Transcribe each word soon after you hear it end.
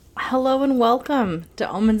Hello and welcome to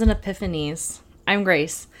Omens and Epiphanies. I'm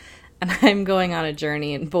Grace, and I'm going on a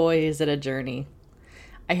journey, and boy, is it a journey.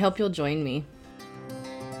 I hope you'll join me.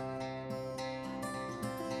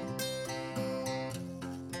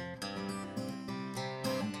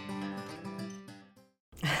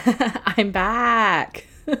 I'm back.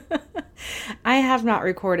 I have not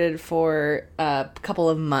recorded for a couple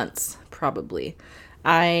of months, probably.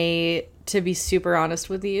 To be super honest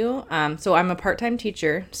with you, so I'm a part-time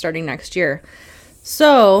teacher starting next year.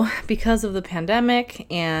 So because of the pandemic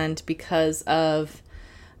and because of,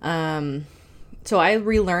 so I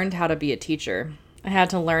relearned how to be a teacher. I had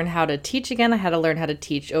to learn how to teach again. I had to learn how to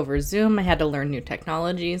teach over Zoom. I had to learn new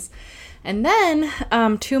technologies. And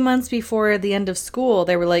then 2 months before the end of school,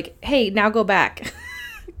 they were like, hey, now go back.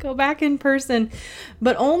 Go back in person.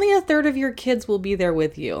 But only a third of your kids will be there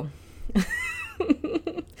with you.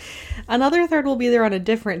 Another third will be there on a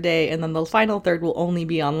different day, and then the final third will only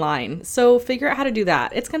be online. So figure out how to do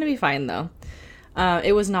that. It's going to be fine, though.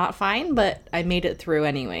 It was not fine, but I made it through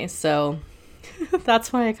anyway, so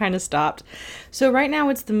that's why I kind of stopped. So right now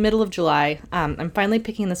it's the middle of July. I'm finally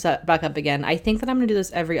picking this back up again. I think that I'm going to do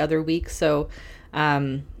this every other week, so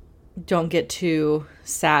don't get too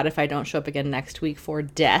sad if I don't show up again next week for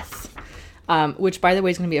death, which, by the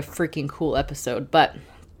way, is going to be a freaking cool episode, but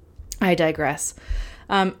I digress.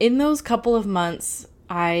 In those couple of months,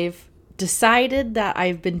 I've decided that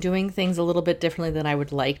I've been doing things a little bit differently than I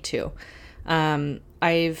would like to. When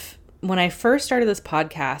I first started this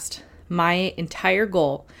podcast, my entire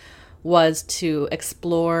goal was to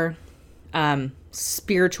explore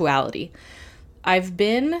spirituality. I've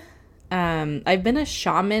been a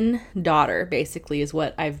shaman daughter, basically, is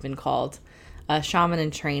what I've been called. A shaman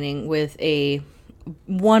in training with a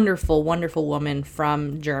wonderful, wonderful woman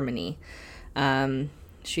from Germany.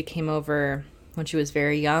 She came over when she was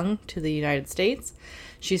very young to the United States.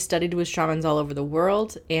 She studied with shamans all over the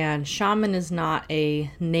world, and shaman is not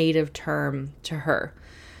a native term to her.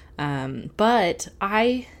 But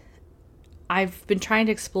I've been trying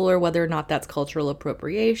to explore whether or not that's cultural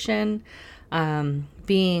appropriation.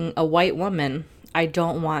 Being a white woman, I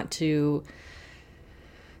want to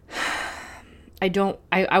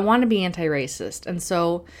be anti-racist. And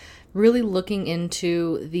so really looking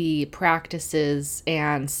into the practices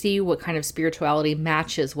and see what kind of spirituality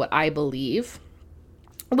matches what I believe,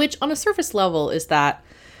 which on a surface level is that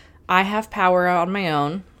I have power on my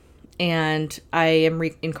own and I am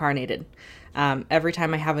reincarnated. Every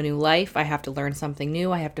time I have a new life, I have to learn something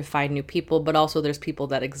new. I have to find new people, but also there's people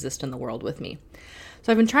that exist in the world with me.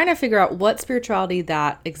 So I've been trying to figure out what spirituality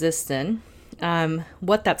that exists in,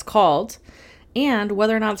 what that's called, and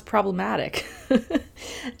whether or not it's problematic.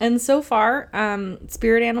 And so far,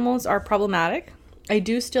 spirit animals are problematic. I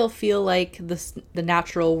do still feel like the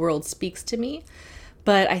natural world speaks to me,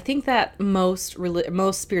 but I think that most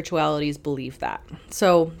spiritualities believe that.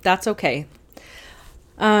 So that's okay.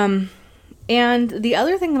 And the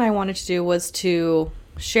other thing that I wanted to do was to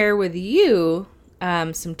share with you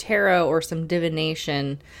some tarot or some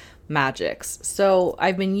divination magics. So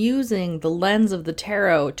I've been using the lens of the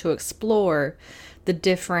tarot to explore the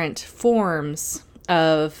different forms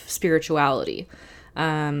of spirituality.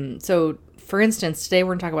 So for instance, today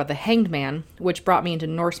we're going to talk about the Hanged Man, which brought me into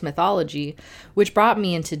Norse mythology, which brought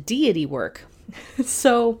me into deity work.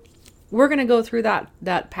 So we're going to go through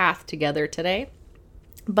that path together today.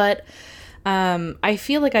 But I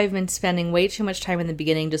feel like I've been spending way too much time in the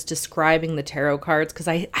beginning just describing the tarot cards because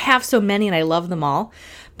I have so many and I love them all,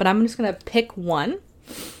 but I'm just going to pick one.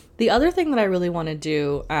 The other thing that I really want to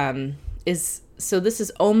do so this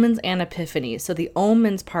is Omens and Epiphanies. So the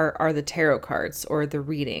Omens part are the tarot cards or the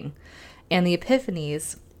reading, and the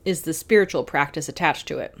Epiphanies is the spiritual practice attached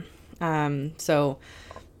to it. So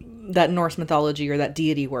that Norse mythology or that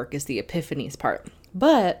deity work is the Epiphanies part.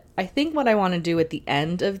 But I think what I want to do at the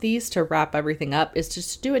end of these to wrap everything up is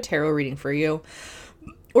just do a tarot reading for you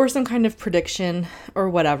or some kind of prediction or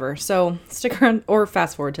whatever. So stick around or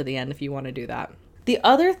fast forward to the end if you want to do that. The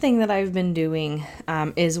other thing that I've been doing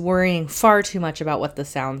is worrying far too much about what the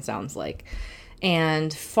sound sounds like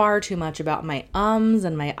and far too much about my ums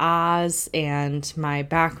and my ahs and my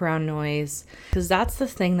background noise, because that's the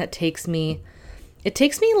thing that takes me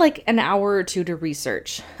like an hour or two to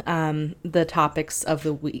research the topics of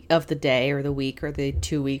the week, of the day or the week or the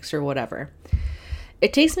 2 weeks or whatever.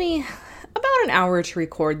 It takes me about an hour to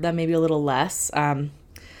record them, maybe a little less.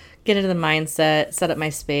 Get into the mindset, set up my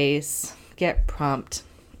space, get prompt.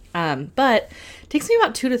 But it takes me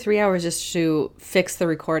about 2 to 3 hours just to fix the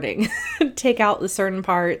recording, take out the certain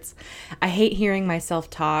parts. I hate hearing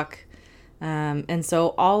myself talk. And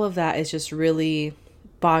so all of that is just really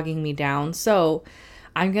bogging me down. So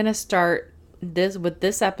I'm going to start this with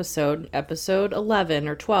this episode 11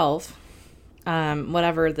 or 12,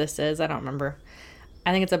 whatever this is. I don't remember.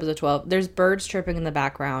 I think it's episode 12. There's birds chirping in the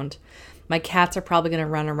background. My cats are probably going to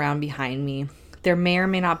run around behind me. There may or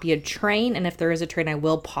may not be a train, and if there is a train, I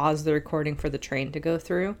will pause the recording for the train to go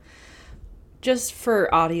through, just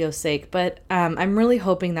for audio's sake. But I'm really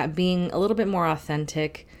hoping that being a little bit more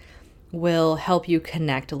authentic will help you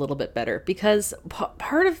connect a little bit better, because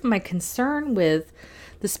part of my concern with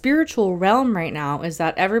the spiritual realm right now is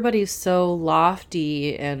that everybody's so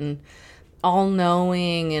lofty and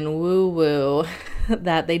all-knowing and woo-woo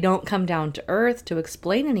that they don't come down to earth to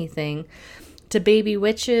explain anything to baby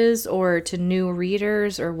witches or to new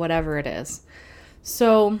readers or whatever it is.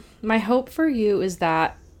 So my hope for you is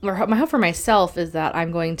that, or my hope for myself is that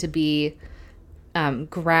I'm going to be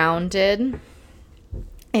grounded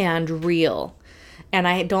and real. And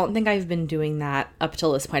I don't think I've been doing that up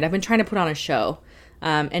till this point. I've been trying to put on a show,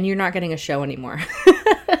 and you're not getting a show anymore.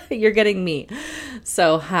 You're getting me.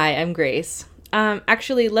 So hi, I'm Grace.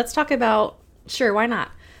 Actually, let's talk about, sure, why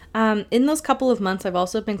not? In those couple of months, I've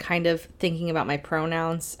also been kind of thinking about my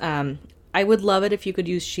pronouns. I would love it if you could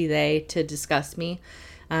use she, they to discuss me,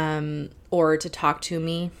 or to talk to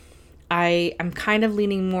me. I'm kind of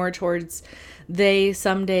leaning more towards they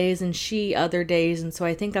some days and she other days. And so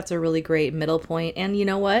I think that's a really great middle point. And you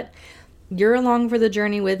know what? You're along for the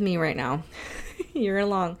journey with me right now. You're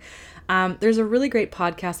along. There's a really great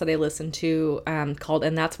podcast that I listen to called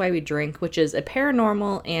And That's Why We Drink, which is a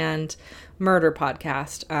paranormal and murder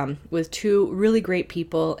podcast with two really great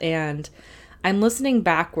people. And I'm listening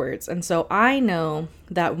backwards. And so I know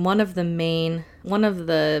that one of the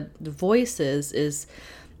voices is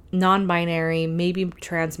non-binary, maybe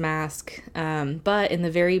transmasc. But in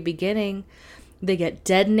the very beginning, they get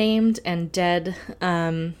dead named and dead,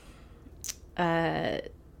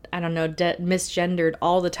 misgendered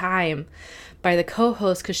all the time by the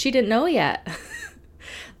co-host because she didn't know yet.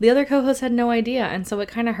 The other co-host had no idea, and so it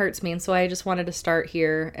kind of hurts me. And so I just wanted to start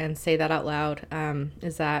here and say that out loud,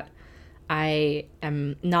 is that I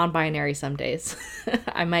am non-binary some days.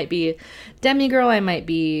 I might be demigirl, I might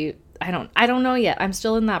be, I don't know yet. I'm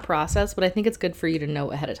still in that process, but I think it's good for you to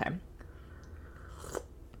know ahead of time.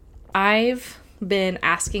 I've been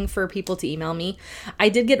asking for people to email me. I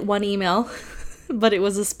did get one email, but it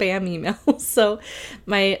was a spam email, so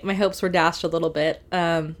my hopes were dashed a little bit.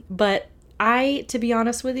 But to be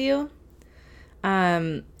honest with you,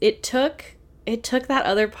 it took that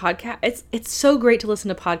other podcast. It's so great to listen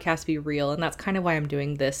to podcasts be real, and that's kind of why I'm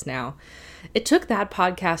doing this now. It took that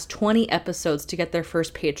podcast 20 episodes to get their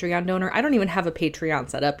first Patreon donor. I don't even have a Patreon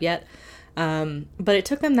set up yet. But it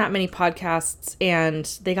took them that many podcasts, and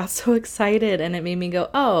they got so excited, and it made me go,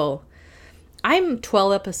 oh, I'm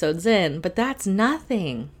 12 episodes in, but that's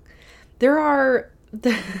nothing. There are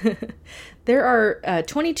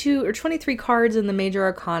 22 or 23 cards in the Major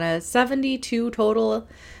Arcana, 72 total.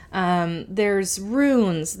 There's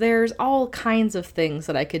runes, there's all kinds of things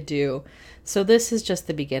that I could do. So this is just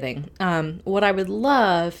the beginning. What I would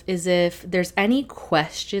love is if there's any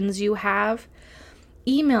questions you have,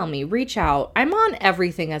 email me, reach out. I'm on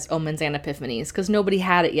everything as Omens and Epiphanies because nobody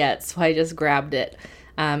had it yet, so I just grabbed it.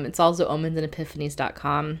 It's also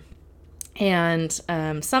omensandepiphanies.com. And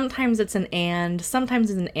sometimes it's an and, sometimes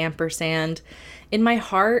it's an ampersand. In my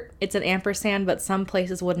heart, it's an ampersand, but some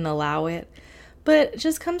places wouldn't allow it. But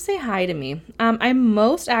just come say hi to me. I'm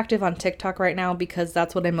most active on TikTok right now because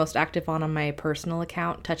that's what I'm most active on my personal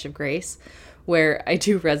account, Touch of Grace, where I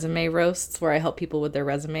do resume roasts where I help people with their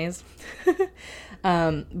resumes.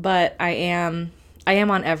 But I am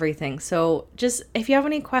on everything. So just if you have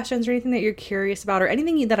any questions or anything that you're curious about or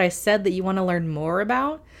anything that I said that you want to learn more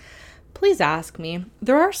about, please ask me.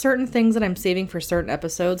 There are certain things that I'm saving for certain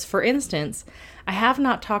episodes. For instance, I have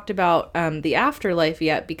not talked about the afterlife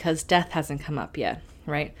yet because death hasn't come up yet,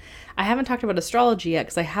 right? I haven't talked about astrology yet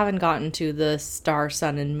because I haven't gotten to the star,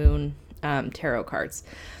 sun, and moon tarot cards.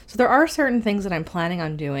 So there are certain things that I'm planning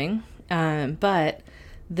on doing, but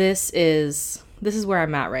this is where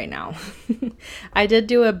I'm at right now. I did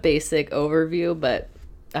do a basic overview, but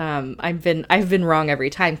I've been wrong every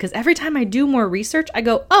time because every time I do more research, I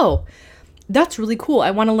go, oh, that's really cool.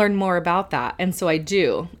 I want to learn more about that. And so I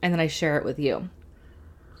do. And then I share it with you.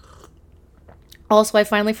 Also, I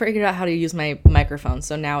finally figured out how to use my microphone.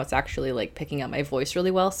 So now it's actually like picking up my voice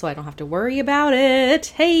really well. So I don't have to worry about it.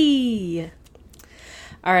 Hey.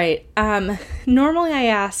 All right. Normally I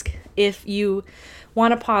ask if you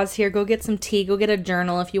want to pause here, go get some tea, go get a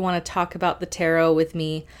journal if you want to talk about the tarot with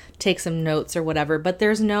me, take some notes or whatever. But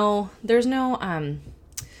there's no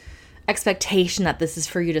expectation that this is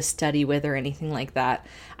for you to study with or anything like that.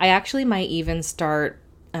 I actually might even start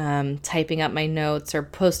typing up my notes or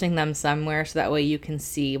posting them somewhere so that way you can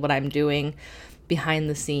see what I'm doing behind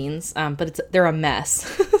the scenes. But they're a mess.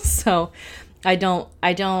 So I don't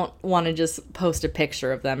want to just post a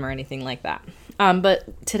picture of them or anything like that.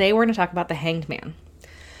 But today we're going to talk about the Hanged Man.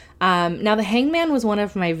 Now the Hanged Man was one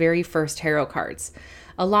of my very first tarot cards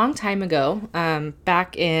a long time ago,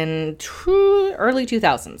 back in early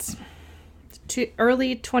 2000s,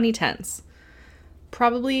 early 2010s,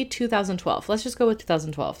 probably 2012. Let's just go with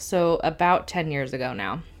 2012. So about 10 years ago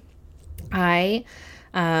now, I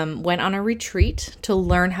went on a retreat to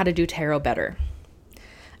learn how to do tarot better.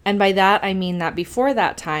 And by that, I mean that before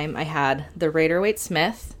that time, I had the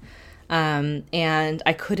Rider-Waite-Smith, and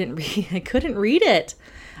I couldn't read it.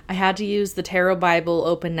 I had to use the tarot Bible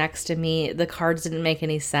open next to me. The cards didn't make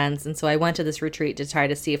any sense. And so I went to this retreat to try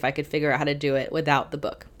to see if I could figure out how to do it without the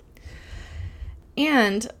book.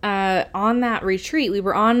 And on that retreat, we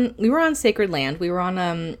were on sacred land. We were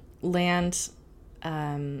on land.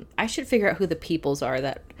 I should figure out who the peoples are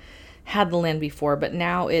that had the land before, but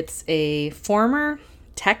now it's a former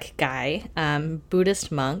tech guy,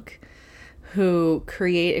 Buddhist monk, who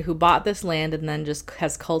bought this land and then just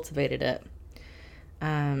has cultivated it.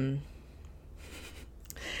 And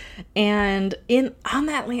on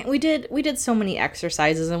that land, we did so many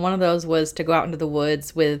exercises, and one of those was to go out into the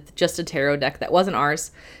woods with just a tarot deck that wasn't ours,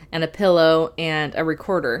 and a pillow and a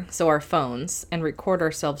recorder, so our phones, and record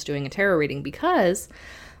ourselves doing a tarot reading, because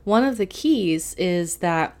one of the keys is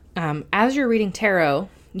that as you're reading tarot,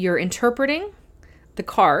 you're interpreting the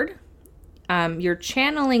card, you're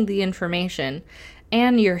channeling the information,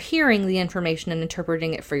 and you're hearing the information and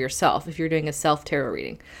interpreting it for yourself if you're doing a self-tarot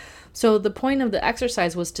reading. So the point of the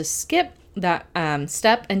exercise was to skip that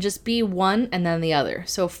step and just be one and then the other.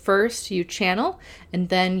 So first you channel and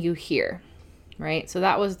then you hear, right? So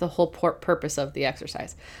that was the whole purpose of the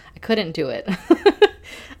exercise. I couldn't do it.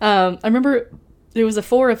 I remember it was a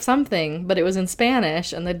 4 of something, but it was in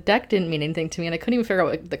Spanish and the deck didn't mean anything to me and I couldn't even figure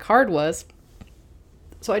out what the card was.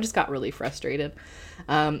 So I just got really frustrated.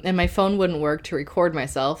 And my phone wouldn't work to record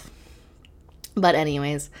myself. But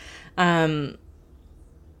anyways, on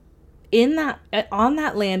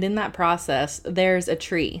that land, in that process, there's a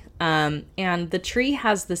tree. And the tree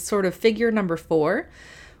has this sort of figure number 4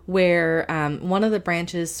 where one of the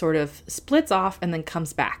branches sort of splits off and then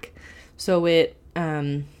comes back. So it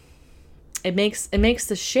makes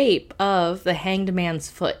the shape of the Hanged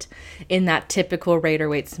Man's foot in that typical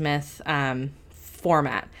Rider-Waite-Smith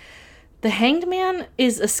format. The Hanged Man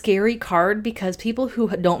is a scary card because people who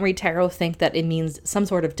don't read tarot think that it means some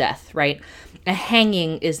sort of death, right? A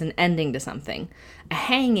hanging is an ending to something. A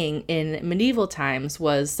hanging in medieval times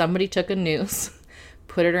was somebody took a noose,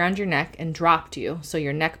 put it around your neck, and dropped you, so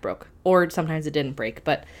your neck broke. Or sometimes it didn't break,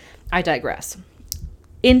 but I digress.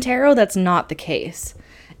 In tarot, that's not the case.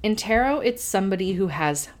 In tarot, it's somebody who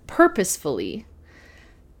has purposefully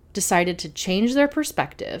decided to change their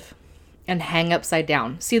perspective and hang upside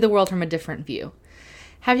down, see the world from a different view.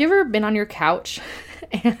 Have you ever been on your couch?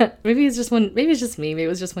 And maybe it's just me. Maybe it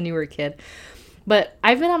was just when you were a kid. But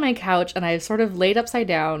I've been on my couch and I've sort of laid upside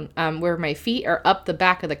down where my feet are up the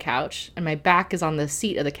back of the couch and my back is on the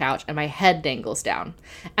seat of the couch and my head dangles down.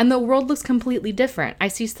 And the world looks completely different. I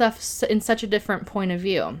see stuff in such a different point of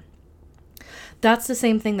view. That's the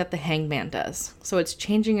same thing that the Hanged Man does. So it's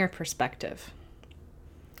changing your perspective.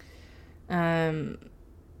 So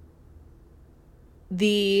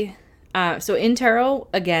in tarot,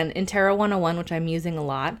 again, in Tarot 101, which I'm using a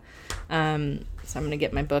lot, so I'm going to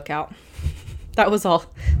get my book out. That was all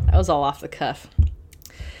off the cuff.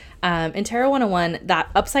 In Tarot 101, that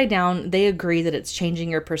upside down, they agree that it's changing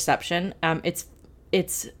your perception. But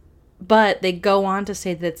they go on to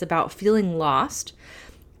say that it's about feeling lost,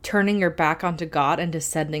 turning your back onto God and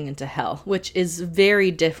descending into hell, which is very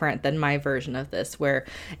different than my version of this, where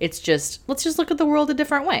it's just, let's just look at the world a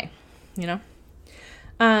different way, you know?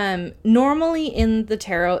 Normally in the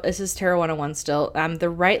tarot, this is Tarot 101 still, the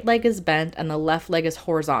right leg is bent and the left leg is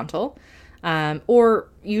horizontal, or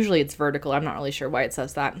usually it's vertical. I'm not really sure why it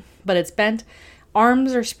says that, but it's bent.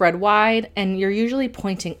 Arms are spread wide and you're usually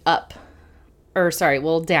pointing up,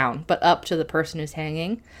 down, but up to the person who's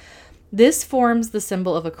hanging. This forms the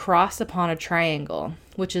symbol of a cross upon a triangle,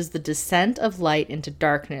 which is the descent of light into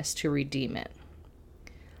darkness to redeem it.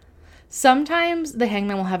 Sometimes the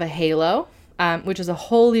hangman will have a halo, which is a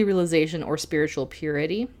holy realization or spiritual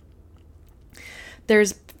purity.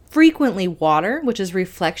 There's frequently water, which is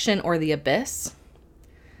reflection or the abyss.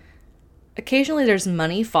 Occasionally there's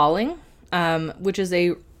money falling, which is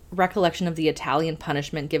a recollection of the Italian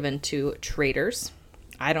punishment given to traitors.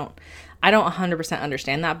 I don't 100%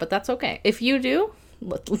 understand that, but that's okay. If you do,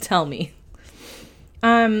 tell me.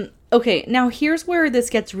 Okay, now here's where this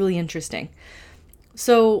gets really interesting.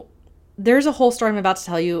 So there's a whole story I'm about to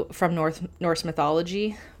tell you from Norse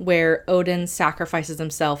mythology where Odin sacrifices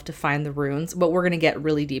himself to find the runes, but we're going to get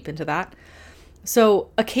really deep into that.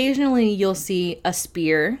 So occasionally you'll see a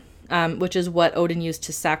spear, which is what Odin used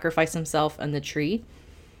to sacrifice himself on the tree.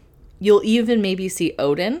 You'll even maybe see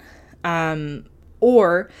Odin,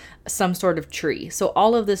 or some sort of tree. So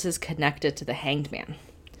all of this is connected to the Hanged Man.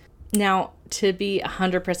 Now, to be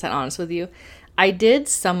 100% honest with you, I did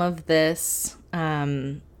some of this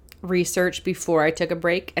research before I took a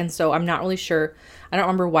break, and so I'm not really sure. I don't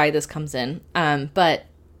remember why this comes in, but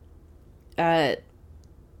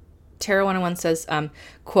Tarot 101 says,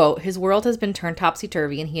 quote, his world has been turned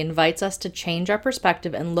topsy-turvy, and he invites us to change our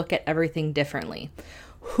perspective and look at everything differently.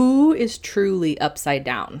 Who is truly upside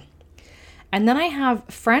down? And then I have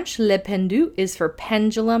French le pendu is for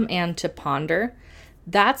pendulum and to ponder.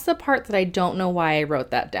 That's the part that I don't know why I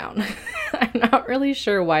wrote that down. I'm not really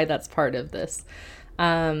sure why that's part of this.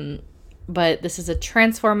 But this is a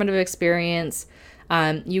transformative experience.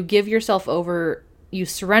 You give yourself over, you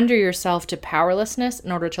surrender yourself to powerlessness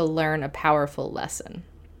in order to learn a powerful lesson.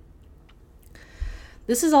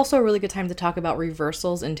 This is also a really good time to talk about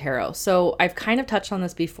reversals in tarot. So I've kind of touched on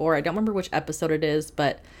this before. I don't remember which episode it is,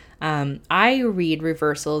 but I read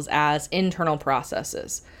reversals as internal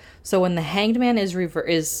processes. So when the Hanged Man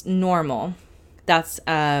is normal, that's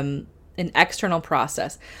an external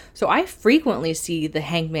process. So I frequently see the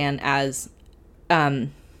Hanged Man as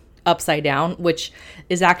upside down, which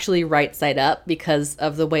is actually right side up because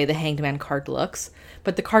of the way the Hanged Man card looks.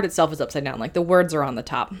 But the card itself is upside down. Like the words are on the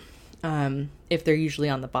top, if they're usually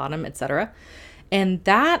on the bottom, etc. And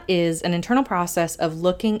that is an internal process of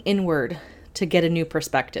looking inward to get a new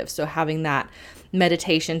perspective. So having that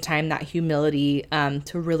meditation time, that humility,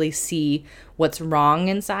 to really see what's wrong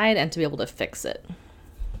inside and to be able to fix it.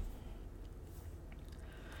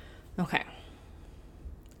 Okay.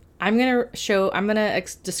 I'm going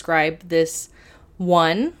to describe this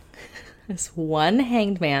one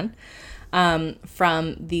Hanged Man,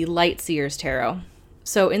 from the Lightseers Tarot.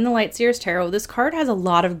 So in the Lightseers Tarot, this card has a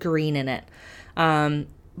lot of green in it.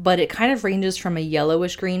 But it kind of ranges from a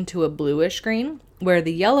yellowish green to a bluish green, where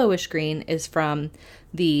the yellowish green is from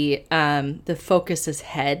the focus's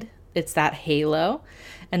head. It's that halo.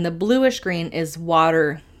 And the bluish green is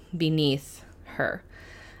water beneath her.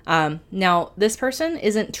 Now, this person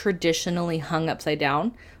isn't traditionally hung upside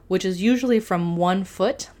down, which is usually from one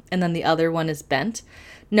foot and then the other one is bent.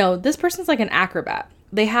 No, this person's like an acrobat.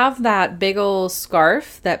 They have that big old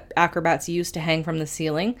scarf that acrobats use to hang from the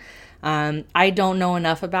ceiling. I don't know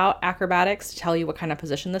enough about acrobatics to tell you what kind of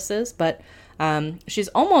position this is, but she's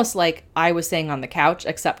almost like I was saying on the couch,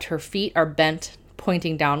 except her feet are bent,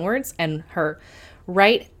 pointing downwards, and her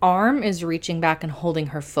right arm is reaching back and holding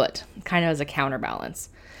her foot, kind of as a counterbalance.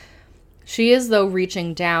 She is, though,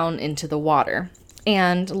 reaching down into the water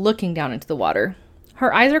and looking down into the water.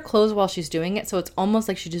 Her eyes are closed while she's doing it, so it's almost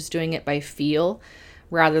like she's just doing it by feel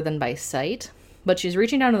rather than by sight. But she's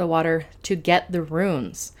reaching down to the water to get the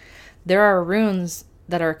runes. There are runes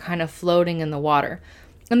that are kind of floating in the water.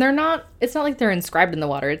 And it's not like they're inscribed in the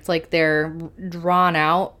water. It's like they're drawn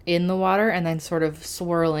out in the water and then sort of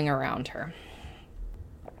swirling around her.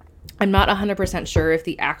 I'm not 100% sure if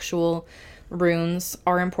the actual runes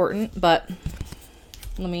are important, but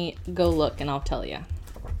let me go look and I'll tell you.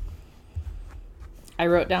 I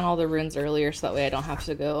wrote down all the runes earlier so that way I don't have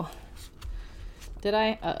to go. Did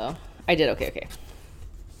I? Uh-oh. I did. Okay.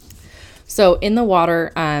 So in the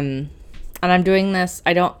water, and I'm doing this,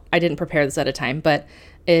 I didn't prepare this at a time, but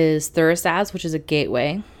is Thurisaz, which is a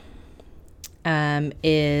gateway.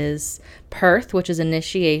 Is Perth, which is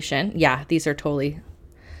initiation. Yeah, these are totally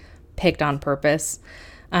picked on purpose.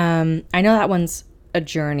 I know that one's a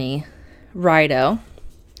journey. Rido.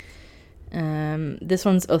 This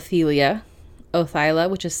one's Othyla,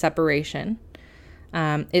 which is separation.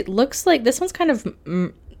 It looks like this one's kind of,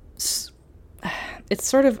 it's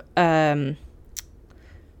sort of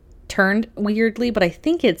turned weirdly, but I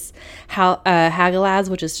think it's Hagalaz,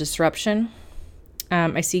 which is disruption.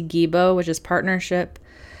 I see Gibo, which is partnership.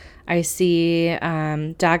 I see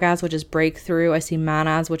Dagaz, which is breakthrough. I see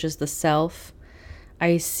Manaz, which is the self.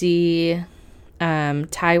 I see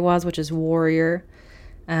Taiwaz, which is warrior.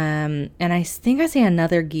 And I think I see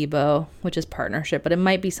another Gibo, which is partnership, but it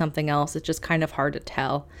might be something else. It's just kind of hard to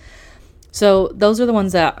tell. So those are the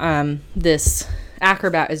ones that this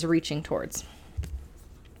acrobat is reaching towards.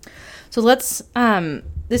 So let's,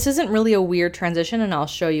 this isn't really a weird transition, and I'll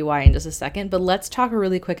show you why in just a second, but let's talk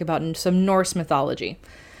really quick about some Norse mythology.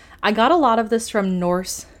 I got a lot of this from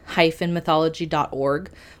Norse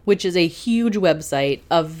mythology.org, which is a huge website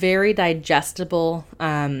of very digestible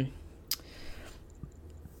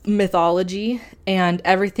mythology, and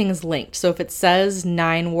everything is linked. So if it says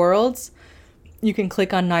 9 worlds, you can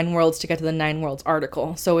click on 9 worlds to get to the 9 worlds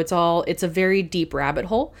article. So it's a very deep rabbit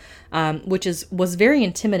hole, which was very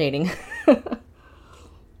intimidating.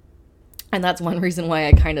 And that's one reason why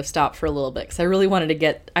I kind of stopped for a little bit, because I really wanted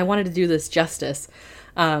to do this justice.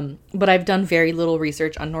 But I've done very little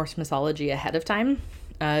research on Norse mythology ahead of time,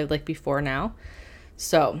 like before now.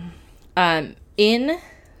 So,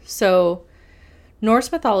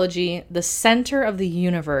 Norse mythology, the center of the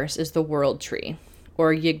universe is the world tree,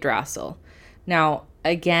 or Yggdrasil. Now,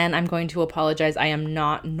 again, I'm going to apologize. I am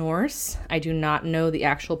not Norse. I do not know the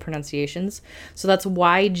actual pronunciations. So that's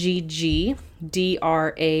Yggdrasil.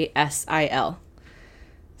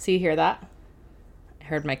 See, you hear that? I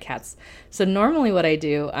heard my cats. So normally what I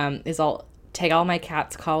do is I'll take all my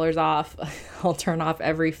cats' collars off. I'll turn off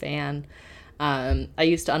every fan. I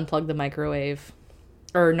used to unplug the microwave.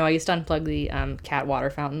 Or no, I used to unplug the cat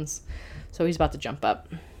water fountains. So he's about to jump up.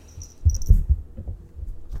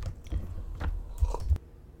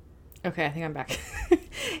 Okay, I think I'm back.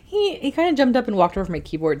 He kind of jumped up and walked over my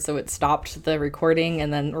keyboard, so it stopped the recording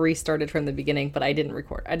and then restarted from the beginning, but I didn't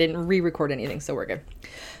record. I didn't re-record anything, so we're good.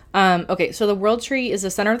 Okay, so the world tree is the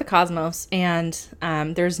center of the cosmos, and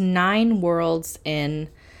there's 9 worlds in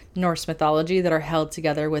Norse mythology that are held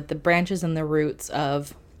together with the branches and the roots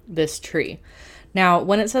of this tree. Now,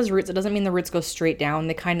 when it says roots, it doesn't mean the roots go straight down.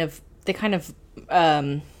 They kind of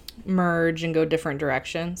merge and go different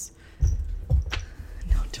directions.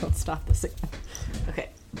 No, don't stop this again. Okay.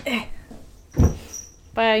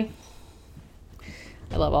 Bye.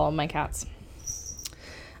 I love all of my cats.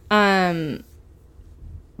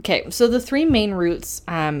 Okay, so the 3 main routes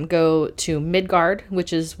go to Midgard,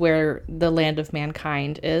 which is where the land of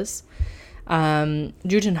mankind is.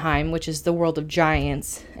 Jotunheim, which is the world of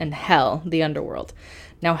giants, and Hel, the underworld.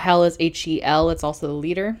 Now, Hel is Hel. It's also the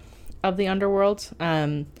leader of the underworld.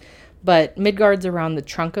 But Midgard's around the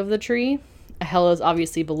trunk of the tree. Hel is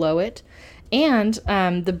obviously below it. And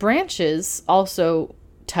the branches also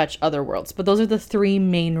touch other worlds. But those are the 3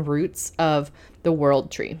 main roots of the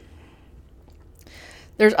world tree.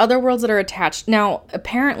 There's other worlds that are attached. Now,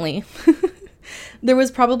 apparently, there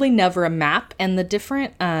was probably never a map, and the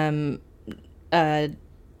different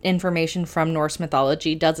information from Norse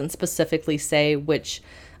mythology doesn't specifically say which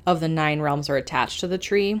of the 9 realms are attached to the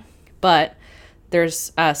tree, but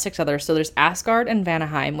there's 6 others. So there's Asgard and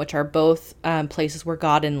Vanaheim, which are both places where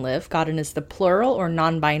Godin live. Godin is the plural or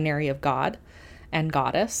non-binary of God and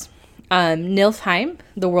goddess. Niflheim,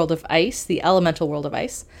 the world of ice, the elemental world of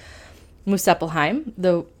ice. Muspelheim,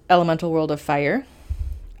 the elemental world of fire.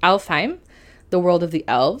 Alfheim, the world of the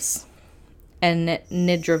elves. And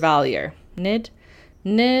Nidravallir.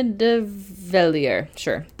 Nidavellir,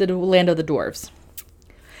 sure, the land of the dwarves.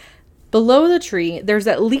 Below the tree, there's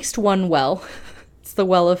at least 1 well. It's the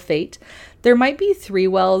Well of Fate. There might be 3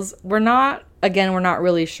 wells. We're not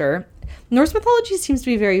really sure. Norse mythology seems to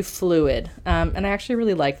be very fluid, and I actually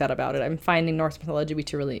really like that about it. I'm finding Norse mythology to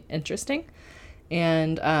be really interesting.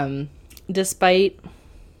 And despite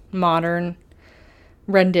modern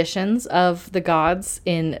renditions of the gods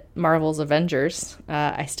in Marvel's Avengers,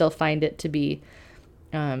 I still find it to be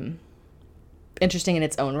interesting in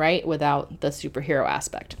its own right without the superhero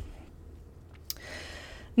aspect.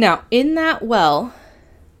 Now, in that well,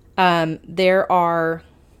 there are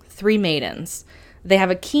 3 maidens. They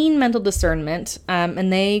have a keen mental discernment,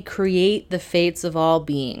 and they create the fates of all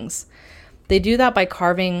beings. They do that by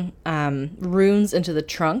carving runes into the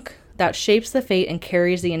trunk that shapes the fate and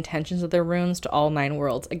carries the intentions of their runes to all 9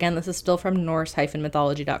 worlds. Again, this is still from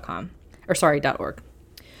Norse-mythology.com, .org.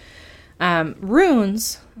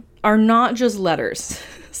 Runes are not just letters.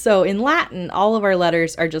 So in Latin, all of our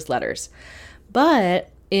letters are just letters. But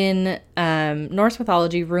in Norse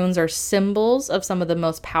mythology, runes are symbols of some of the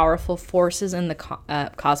most powerful forces in the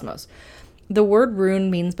cosmos. The word rune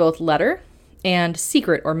means both letter and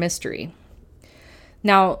secret or mystery.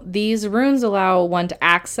 Now, these runes allow one to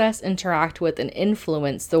access, interact with, and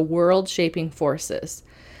influence the world-shaping forces.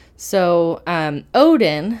 So,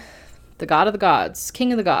 Odin, the god of the gods,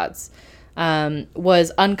 king of the gods,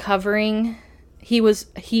 was uncovering. He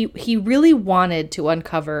really wanted to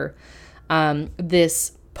uncover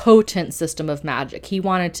this potent system of magic. He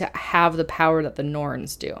wanted to have the power that the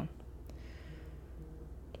Norns do.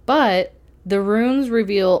 But the runes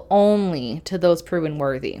reveal only to those proven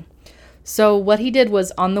worthy. So what he did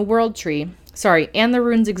was on the world tree, and the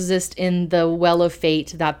runes exist in the Well of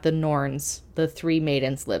Fate that the Norns, the 3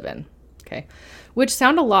 maidens, live in. Okay. Which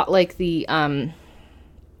sound a lot like the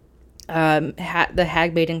the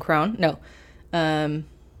hag maiden crone. No.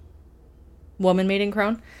 Woman maiden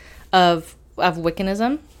crone of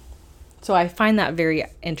Wiccanism. So I find that very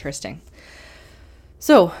interesting.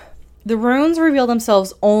 So the runes reveal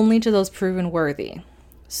themselves only to those proven worthy.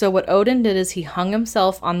 So what Odin did is he hung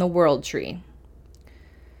himself on the world tree,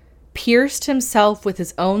 pierced himself with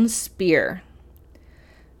his own spear,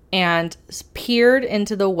 and peered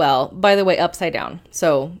into the well, by the way, upside down.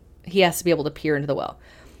 So he has to be able to peer into the well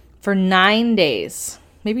for 9 days.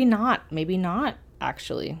 Maybe not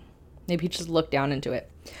actually. Maybe he just looked down into it.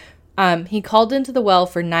 He called into the well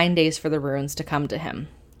for 9 days for the runes to come to him.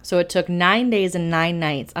 So it took 9 days and 9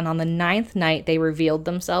 nights. And on the 9th night, they revealed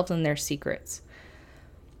themselves and their secrets.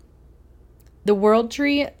 The world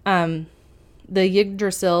tree, the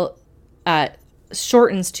Yggdrasil,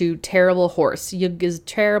 shortens to terrible horse. Yggd is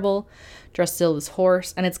terrible, Drasil is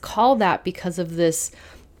horse. And it's called that because of this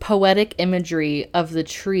poetic imagery of the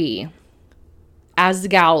tree as the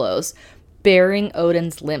gallows bearing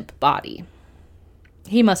Odin's limp body.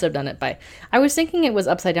 He must have done it by... I was thinking it was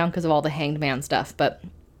upside down because of all the hanged man stuff, but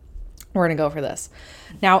we're going to go for this.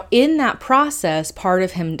 Now, in that process, part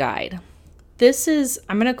of him died. This is...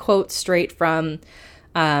 I'm going to quote straight from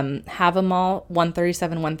Havamal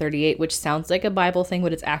 137, 138, which sounds like a Bible thing,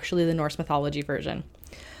 but it's actually the Norse mythology version.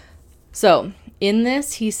 So, in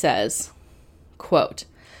this, he says, quote,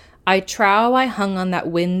 I trow I hung on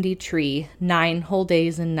that windy tree 9 whole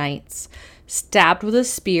days and nights, stabbed with a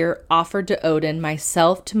spear, offered to Odin,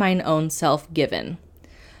 myself to mine own self given.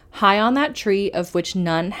 High on that tree, of which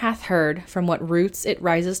none hath heard, from what roots it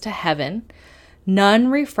rises to heaven, none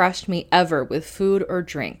refreshed me ever with food or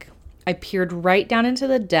drink. I peered right down into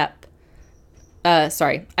the deep,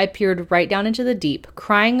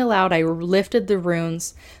 crying aloud, I lifted the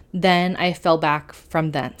runes, then I fell back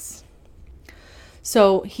from thence.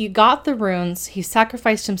 So he got the runes, he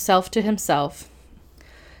sacrificed himself to himself.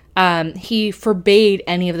 He forbade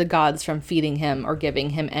any of the gods from feeding him or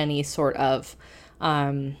giving him any sort of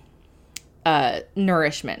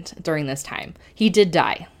nourishment during this time. He did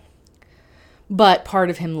die, but part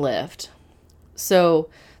of him lived. So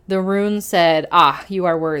the rune said, you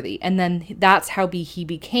are worthy. And then that's how he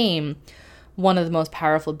became one of the most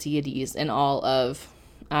powerful deities in all of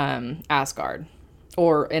Asgard,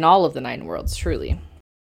 or in all of the 9 worlds, truly.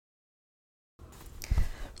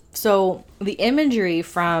 So the imagery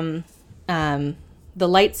from the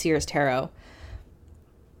Lightseer's Tarot,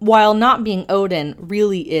 while not being Odin,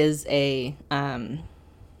 really is a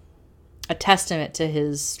testament to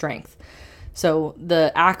his strength. So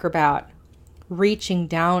the acrobat reaching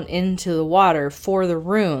down into the water for the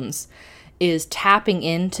runes is tapping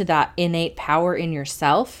into that innate power in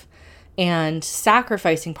yourself and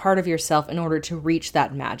sacrificing part of yourself in order to reach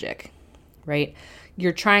that magic, right?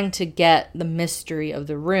 You're trying to get the mystery of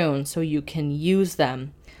the runes so you can use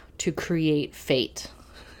them to create fate.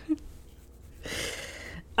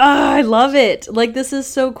 I love it. Like, this is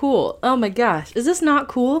so cool. Oh my gosh. Is this not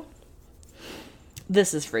cool?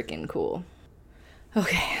 This is freaking cool.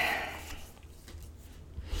 Okay.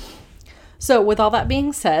 So with all that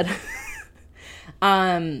being said,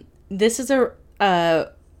 this is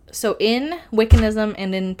so in Wiccanism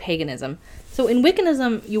and in paganism. So in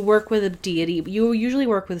Wiccanism, you work with a deity. You usually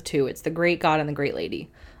work with 2. It's the Great God and the Great Lady,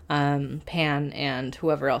 Pan and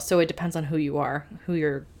whoever else. So it depends on who you are, who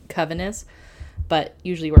your coven is, but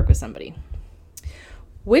usually you work with somebody.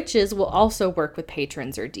 Witches will also work with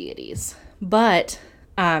patrons or deities. But,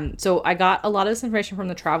 so I got a lot of this information from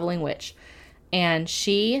the Traveling Witch, and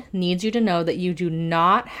she needs you to know that you do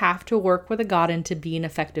not have to work with a godin to be an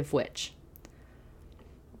effective witch.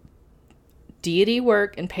 Deity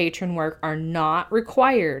work and patron work are not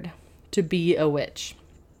required to be a witch.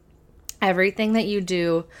 Everything that you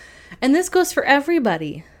do, and this goes for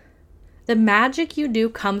everybody, the magic you do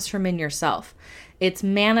comes from in yourself. It's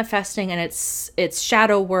manifesting, and it's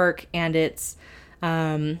shadow work, and it's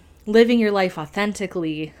living your life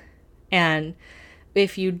authentically. And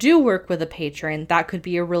if you do work with a patron, that could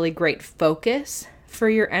be a really great focus for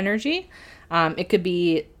your energy. It could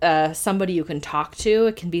be somebody you can talk to.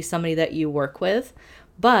 It can be somebody that you work with.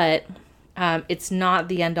 But it's not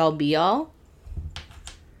the end-all be-all.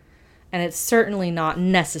 And it's certainly not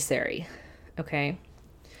necessary. Okay?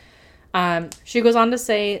 She goes on to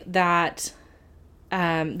say that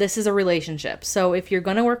this is a relationship. So if you're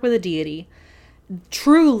going to work with a deity,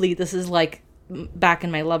 truly this is like back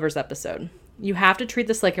in my lovers episode. You have to treat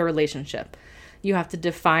this like a relationship. You have to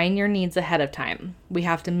define your needs ahead of time. We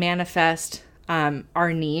have to manifest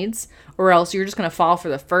our needs, or else you're just going to fall for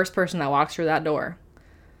the first person that walks through that door.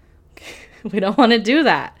 We don't want to do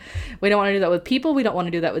that. We don't want to do that with people. We don't want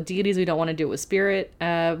to do that with deities. We don't want to do it with spirit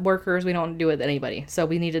workers. We don't want to do it with anybody. So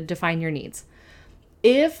we need to define your needs.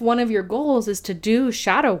 If one of your goals is to do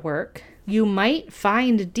shadow work, you might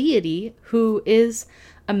find a deity who is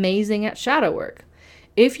amazing at shadow work.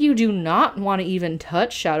 If you do not want to even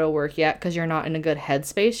touch shadow work yet because you're not in a good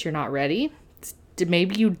headspace, you're not ready,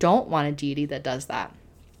 maybe you don't want a deity that does that.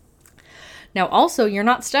 Now, also, you're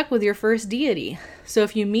not stuck with your first deity. So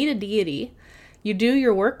if you meet a deity, you do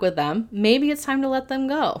your work with them, maybe it's time to let them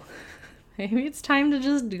go. Maybe it's time to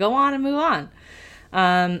just go on and move on.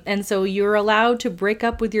 And so you're allowed to break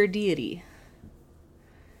up with your deity.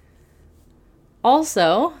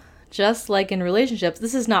 Also, just like in relationships,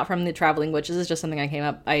 this is not from the Traveling Witch, this is just something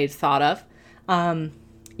I thought of.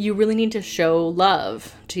 You really need to show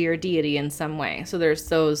love to your deity in some way. So there's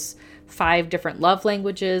those 5 different love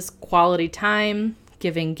languages: quality time,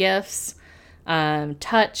 giving gifts,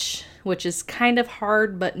 touch, which is kind of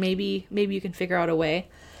hard, but maybe you can figure out a way.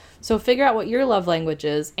 So figure out what your love language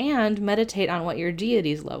is and meditate on what your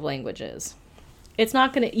deity's love language is. It's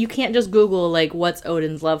not you can't just Google like what's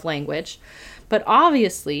Odin's love language, but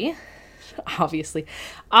obviously,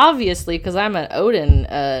 because I'm an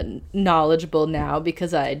Odin knowledgeable now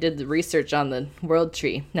because I did the research on the world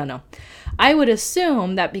tree. No. I would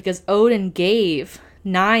assume that because Odin gave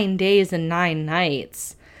 9 days and 9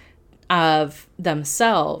 nights of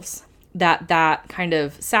themselves, that kind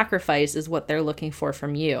of sacrifice is what they're looking for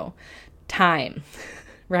from you. Time,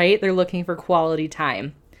 right? They're looking for quality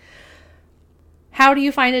time. How do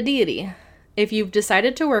you find a deity? If you've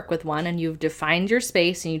decided to work with one and you've defined your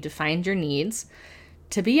space and you've defined your needs,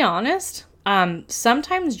 to be honest,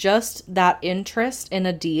 sometimes just that interest in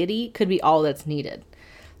a deity could be all that's needed.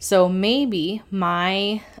 So maybe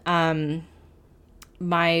my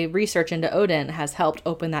research into Odin has helped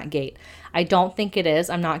open that gate. I don't think it is.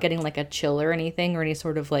 I'm not getting like a chill or anything or any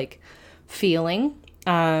sort of like feeling.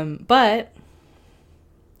 But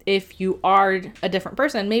if you are a different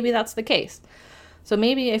person, maybe that's the case. So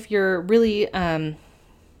maybe if you're really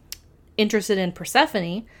interested in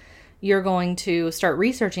Persephone, you're going to start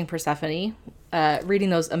researching Persephone,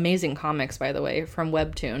 reading those amazing comics, by the way, from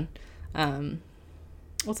Webtoon.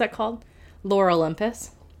 What's that called? Lore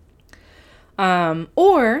Olympus.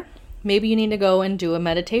 Or maybe you need to go and do a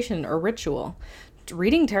meditation or ritual.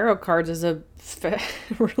 Reading tarot cards is a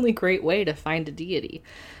really great way to find a deity.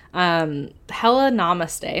 Hella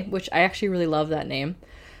Namaste, which I actually really love that name,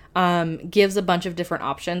 gives a bunch of different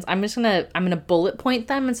options. I'm gonna bullet point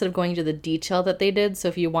them instead of going into the detail that they did. So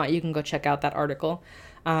if you want, you can go check out that article.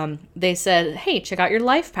 They said, hey, check out your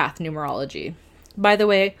life path numerology. By the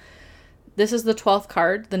way, this is the 12th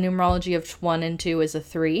card. The numerology of 1 and 2 is a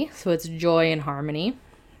 3. So it's joy and harmony.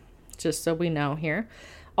 Just so we know here.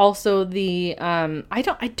 Also the, I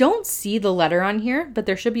don't see the letter on here, but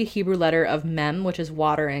there should be a Hebrew letter of Mem, which is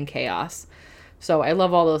water and chaos. So I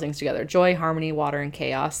love all those things together. Joy, harmony, water, and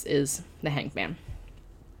chaos is the Hanged Man.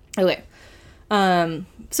 Okay.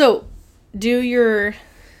 So do your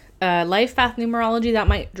life path numerology. That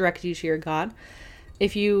might direct you to your god.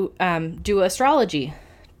 If you do astrology,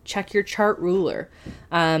 check your chart ruler.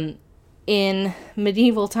 In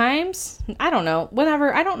medieval times, I don't know,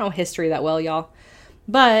 whatever. I don't know history that well, y'all.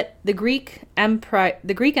 But the Greek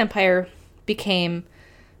Empire became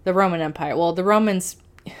the Roman Empire. Well, the Romans...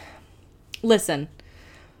 Listen,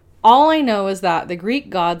 all I know is that the Greek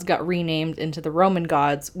gods got renamed into the Roman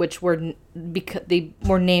gods, which were because they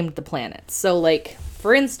were named the planets. So, like,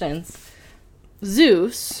 for instance,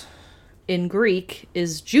 Zeus in Greek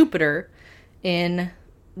is Jupiter in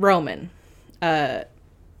Roman. The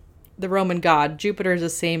Roman god, Jupiter is the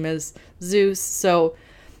same as Zeus. So,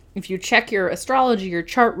 if you check your astrology, your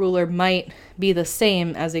chart ruler might be the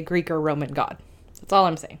same as a Greek or Roman god. That's all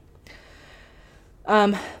I'm saying.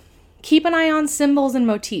 Keep an eye on symbols and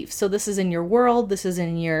motifs. So this is in your world. This is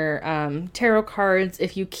in your tarot cards.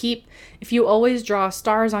 If you always draw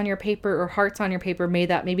stars on your paper or hearts on your paper,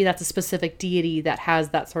 maybe that's a specific deity that has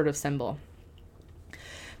that sort of symbol.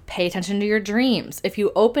 Pay attention to your dreams. If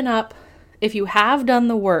you have done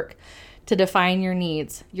the work to define your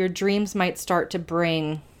needs, your dreams might start to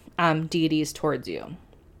bring deities towards you.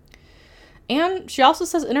 And she also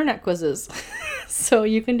says internet quizzes. So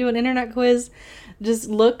you can do an internet quiz. Just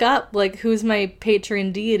look up, like, who's my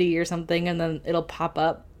patron deity or something, and then it'll pop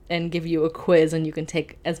up and give you a quiz, and you can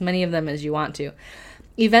take as many of them as you want to.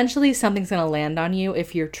 Eventually, something's going to land on you.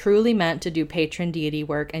 If you're truly meant to do patron deity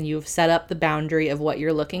work and you've set up the boundary of what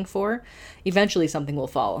you're looking for, eventually something will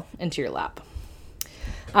fall into your lap.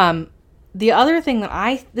 The other thing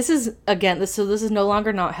that this is no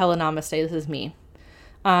longer not Hella Namaste, this is me.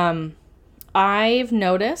 I've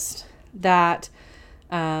noticed that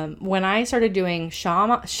when I started doing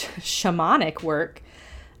shamanic work,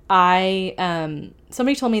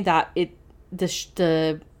 somebody told me that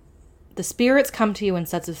the spirits come to you in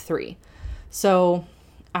sets of 3. So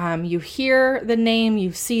you hear the name,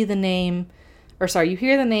 you see the name, you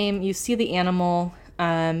hear the name, you see the animal,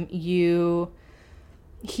 you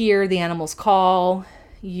hear the animal's call,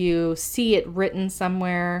 you see it written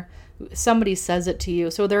somewhere, somebody says it to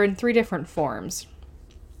you. So they're in 3 different forms.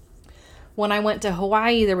 When I went to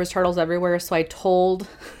Hawaii, there was turtles everywhere, so I told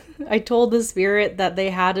the spirit that they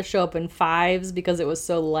had to show up in 5s because it was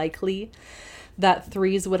so likely that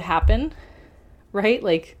 3s would happen, right?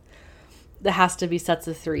 Like, there has to be sets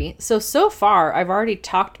of 3. So far, I've already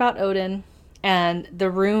talked about Odin, and the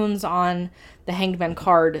runes on the Hanged Man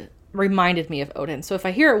card reminded me of Odin. So if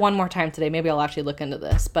I hear it one more time today, maybe I'll actually look into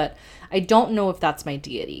this, but I don't know if that's my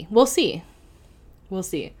deity. We'll see.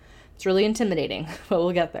 It's really intimidating, but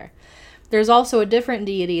we'll get there. There's also a different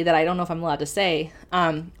deity that I don't know if I'm allowed to say,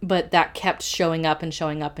 but that kept showing up and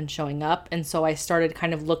showing up and showing up. And so I started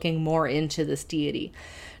kind of looking more into this deity.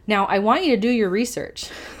 Now, I want you to do your research.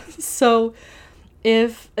 So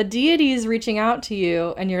if a deity is reaching out to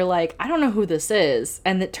you and you're like, I don't know who this is,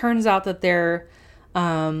 and it turns out that they're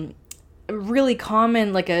really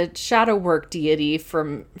common, like a shadow work deity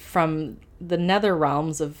from the nether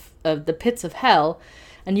realms of the pits of hell,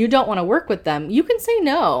 and you don't want to work with them, you can say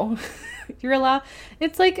no. You're allowed.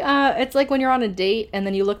 It's like when you're on a date and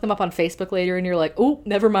then you look them up on Facebook later and you're like, oh,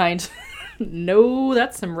 never mind. No,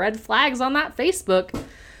 that's some red flags on that Facebook.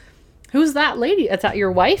 Who's that lady? It's that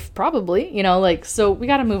your wife? Probably. So we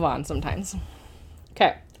got to move on sometimes.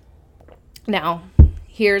 Okay. Now,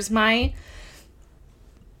 here's my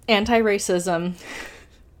anti-racism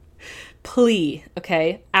plea,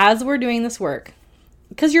 okay? As we're doing this work,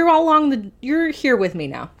 because you're here with me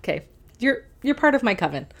now, okay? You're part of my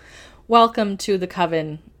coven. Welcome to the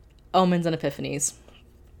coven, Omens and Epiphanies.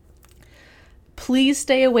 Please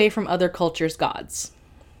stay away from other cultures' gods.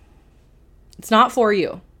 It's not for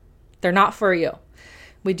you. They're not for you.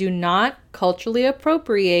 We do not culturally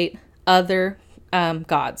appropriate other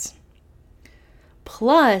gods.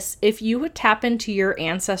 Plus, if you would tap into your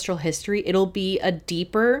ancestral history, it'll be a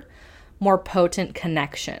deeper, more potent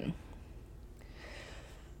connection.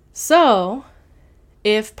 So,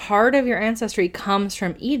 if part of your ancestry comes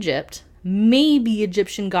from Egypt, maybe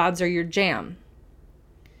Egyptian gods are your jam.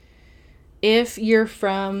 If you're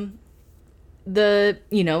from the,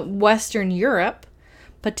 Western Europe,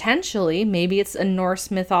 potentially, maybe it's a Norse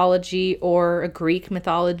mythology or a Greek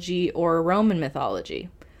mythology or a Roman mythology.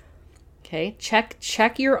 Okay,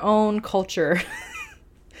 check your own culture.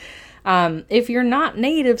 If you're not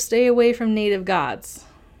native, stay away from native gods.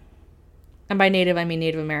 And by native, I mean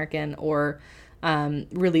Native American or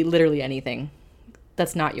really literally anything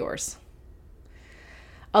that's not yours.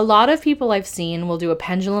 A lot of people I've seen will do a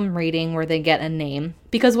pendulum reading where they get a name.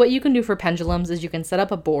 Because what you can do for pendulums is you can set up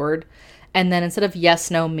a board, and then instead of yes,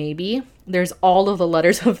 no, maybe, there's all of the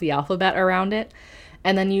letters of the alphabet around it.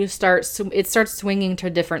 And then it starts swinging to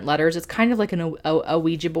different letters. It's kind of like a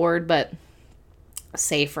Ouija board, but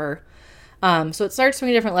safer. So it starts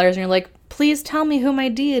swinging different letters, and you're like, please tell me who my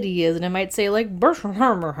deity is. And it might say like,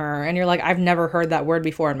 and you're like, I've never heard that word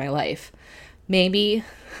before in my life. Maybe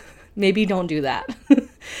don't do that.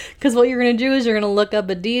 Because what you're going to do is you're going to look up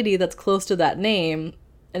a deity that's close to that name,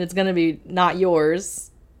 and it's going to be not yours.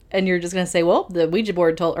 And you're just going to say, well, the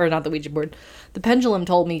pendulum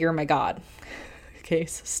told me you're my god. Okay,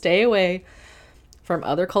 so stay away from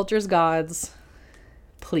other cultures' gods,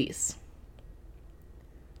 please.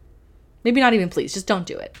 Maybe not even please, just don't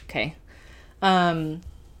do it, okay? Now,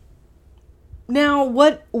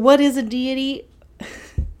 what is a deity?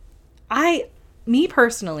 Me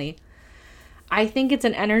personally, I think it's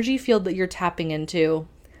an energy field that you're tapping into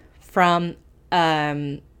from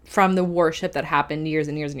the worship that happened years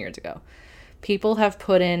and years and years ago. People have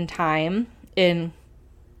put in time in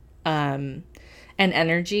and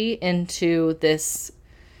energy into this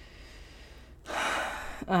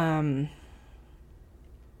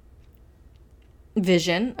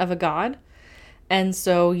vision of a god. And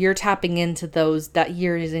so you're tapping into that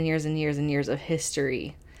years and years and years and years of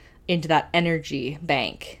history, into that energy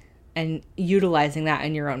bank, and utilizing that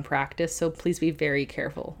in your own practice. So please be very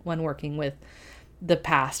careful when working with the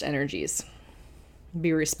past energies.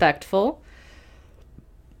 Be respectful,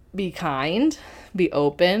 be kind, be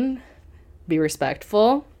open, be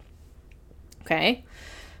respectful. Okay?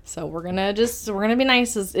 So we're gonna be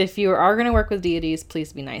nice. If you are gonna work with deities,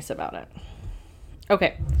 please be nice about it.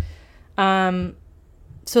 Okay.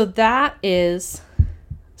 So that was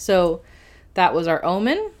our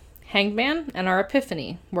Omen, Hanged Man and our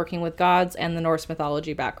Epiphany, working with gods and the Norse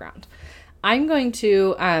mythology background. I'm going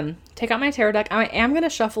to take out my tarot deck. I am going to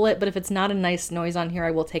shuffle it, but if it's not a nice noise on here,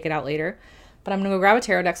 I will take it out later. But I'm going to go grab a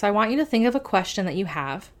tarot deck. So I want you to think of a question that you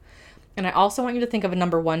have. And I also want you to think of a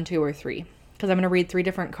number 1, 2, or 3. Because I'm going to read 3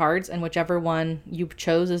 different cards, and whichever one you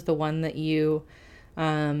chose is the one that you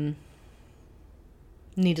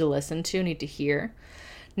need to listen to, need to hear.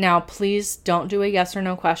 Now, please don't do a yes or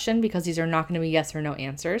no question, because these are not going to be yes or no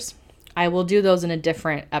answers. I will do those in a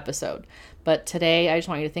different episode. But today, I just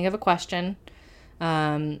want you to think of a question,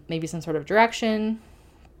 maybe some sort of direction,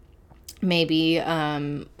 maybe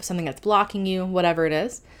something that's blocking you, whatever it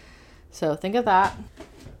is. So think of that,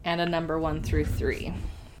 and a number 1 through 3.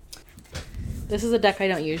 This is a deck I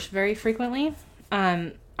don't use very frequently.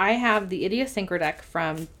 I have the Idiosynchro deck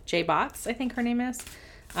from Jay Botts, I think her name is.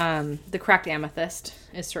 The Cracked Amethyst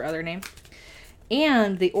is her other name.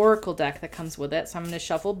 And the Oracle deck that comes with it. So I'm going to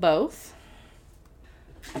shuffle both.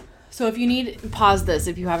 So if you need, pause this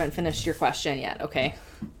if you haven't finished your question yet, okay?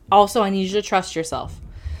 Also, I need you to trust yourself.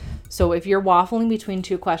 So if you're waffling between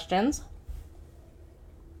 2 questions,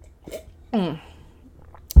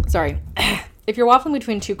 sorry. If you're waffling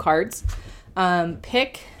between 2 cards,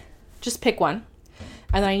 just pick one.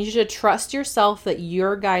 And then I need you to trust yourself that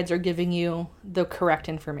your guides are giving you the correct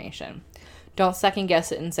information. Don't second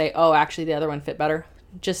guess it and say, oh, actually the other one fit better.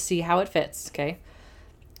 Just see how it fits, okay?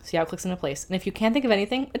 See how it clicks into place. And if you can't think of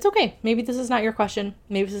anything, it's okay. Maybe this is not your question.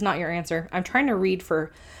 Maybe this is not your answer. I'm trying to read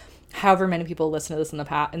for however many people listen to this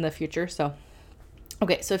in the future. So,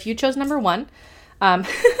 okay. So if you chose number 1, I'm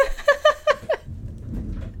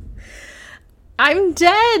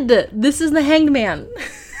dead. This is the Hanged Man.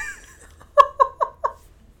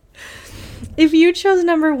 If you chose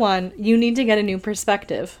number 1, you need to get a new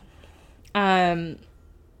perspective.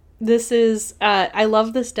 This is, I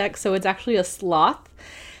love this deck. So it's actually a sloth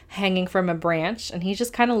hanging from a branch, and he's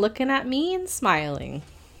just kind of looking at me and smiling.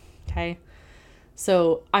 Okay.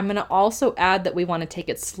 So I'm going to also add that we want to take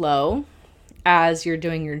it slow as you're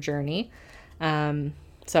doing your journey.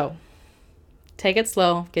 So take it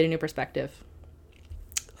slow, get a new perspective.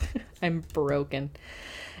 I'm broken.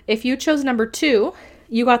 If you chose number 2,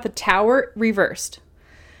 you got the Tower reversed,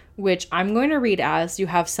 which I'm going to read as you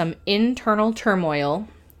have some internal turmoil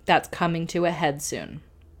that's coming to a head soon.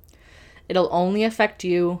 It'll only affect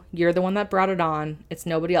you. You're the one that brought it on. It's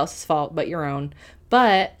nobody else's fault but your own.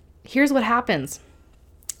 But here's what happens.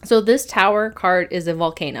 So this Tower card is a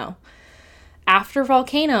volcano. After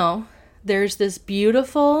volcano, there's this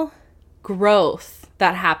beautiful growth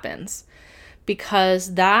that happens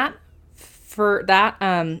because that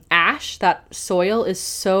ash, that soil is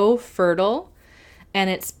so fertile and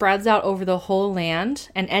it spreads out over the whole land,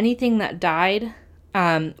 and anything that died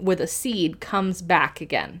with a seed comes back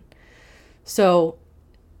again. So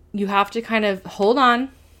you have to kind of hold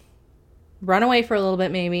on, run away for a little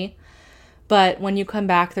bit maybe, but when you come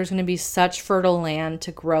back, there's going to be such fertile land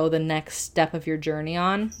to grow the next step of your journey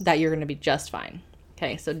on that you're going to be just fine.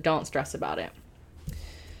 Okay, so don't stress about it.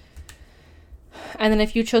 And then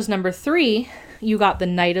if you chose number 3, you got the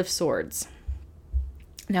Knight of Swords.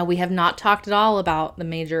 Now, we have not talked at all about the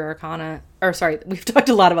major arcana, we've talked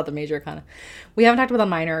a lot about the major arcana. We haven't talked about the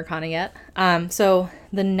minor arcana yet. So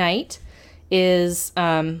the Knight is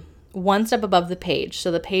one step above the page.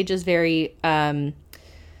 So the page is very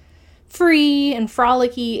free and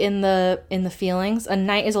frolicky in the feelings. A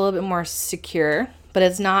knight is a little bit more secure, but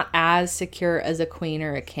it's not as secure as a queen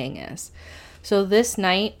or a king is. So this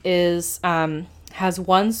knight is has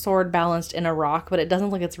one sword balanced in a rock, but it doesn't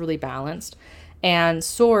look it's really balanced. And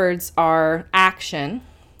swords are action.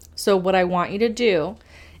 So what I want you to do,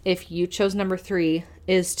 if you chose number 3,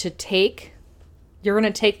 is you're going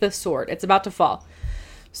to take the sword. It's about to fall.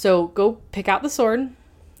 So go pick out the sword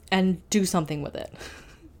and do something with it.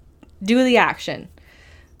 Do the action.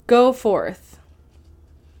 Go forth.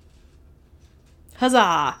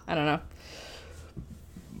 Huzzah! I don't know.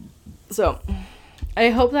 So I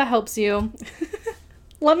hope that helps you.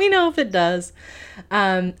 Let me know if it does.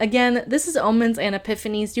 Again, this is Omens and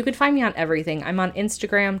Epiphanies. You can find me on everything. I'm on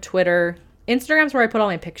Instagram, Twitter. Instagram's where I put all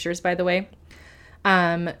my pictures, by the way.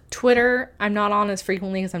 Twitter, I'm not on as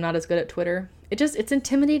frequently because I'm not as good at Twitter. It's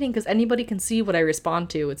intimidating because anybody can see what I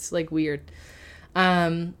respond to. It's like weird.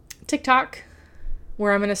 TikTok,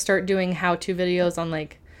 where I'm going to start doing how-to videos on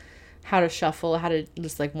like how to shuffle, how to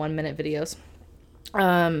just like 1-minute videos.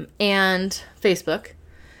 And Facebook.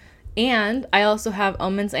 And I also have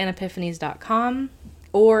omensandepiphanies.com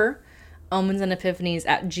or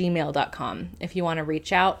omensandepiphanies@gmail.com if you want to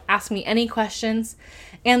reach out, ask me any questions.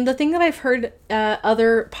 And the thing that I've heard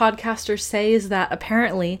other podcasters say is that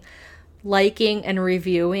apparently liking and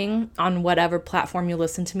reviewing on whatever platform you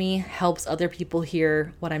listen to me helps other people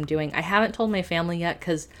hear what I'm doing. I haven't told my family yet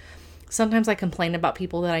because sometimes I complain about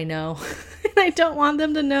people that I know and I don't want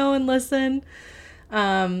them to know and listen.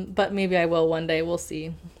 But maybe I will one day. We'll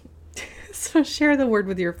see. So share the word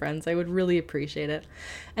with your friends. I would really appreciate it.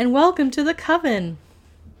 And welcome to the coven.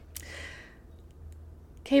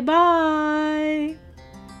 Okay, bye.